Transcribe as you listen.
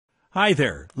Hi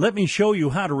there, let me show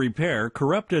you how to repair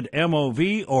corrupted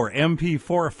MOV or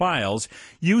MP4 files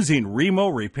using Remo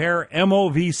Repair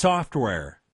MOV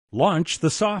software. Launch the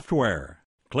software.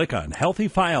 Click on Healthy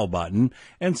File button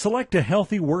and select a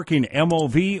healthy working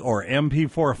MOV or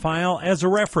MP4 file as a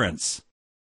reference.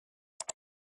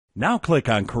 Now click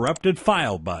on Corrupted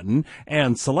File button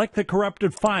and select the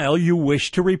corrupted file you wish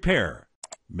to repair.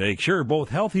 Make sure both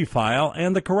healthy file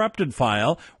and the corrupted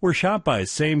file were shot by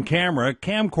same camera,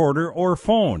 camcorder, or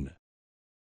phone.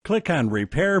 Click on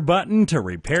Repair button to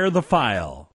repair the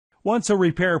file. Once a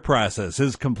repair process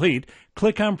is complete,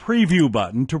 click on Preview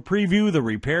button to preview the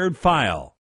repaired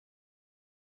file.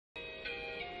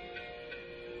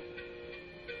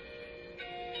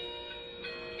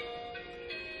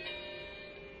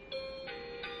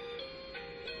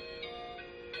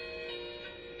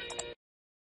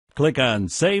 Click on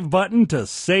Save button to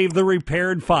save the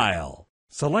repaired file.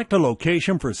 Select a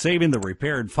location for saving the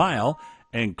repaired file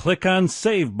and click on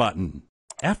Save button.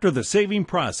 After the saving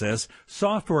process,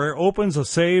 software opens a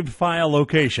saved file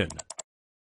location.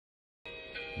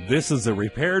 This is the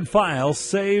repaired file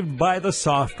saved by the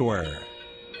software.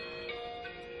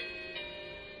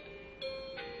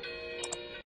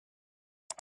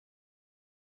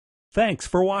 Thanks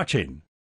for watching.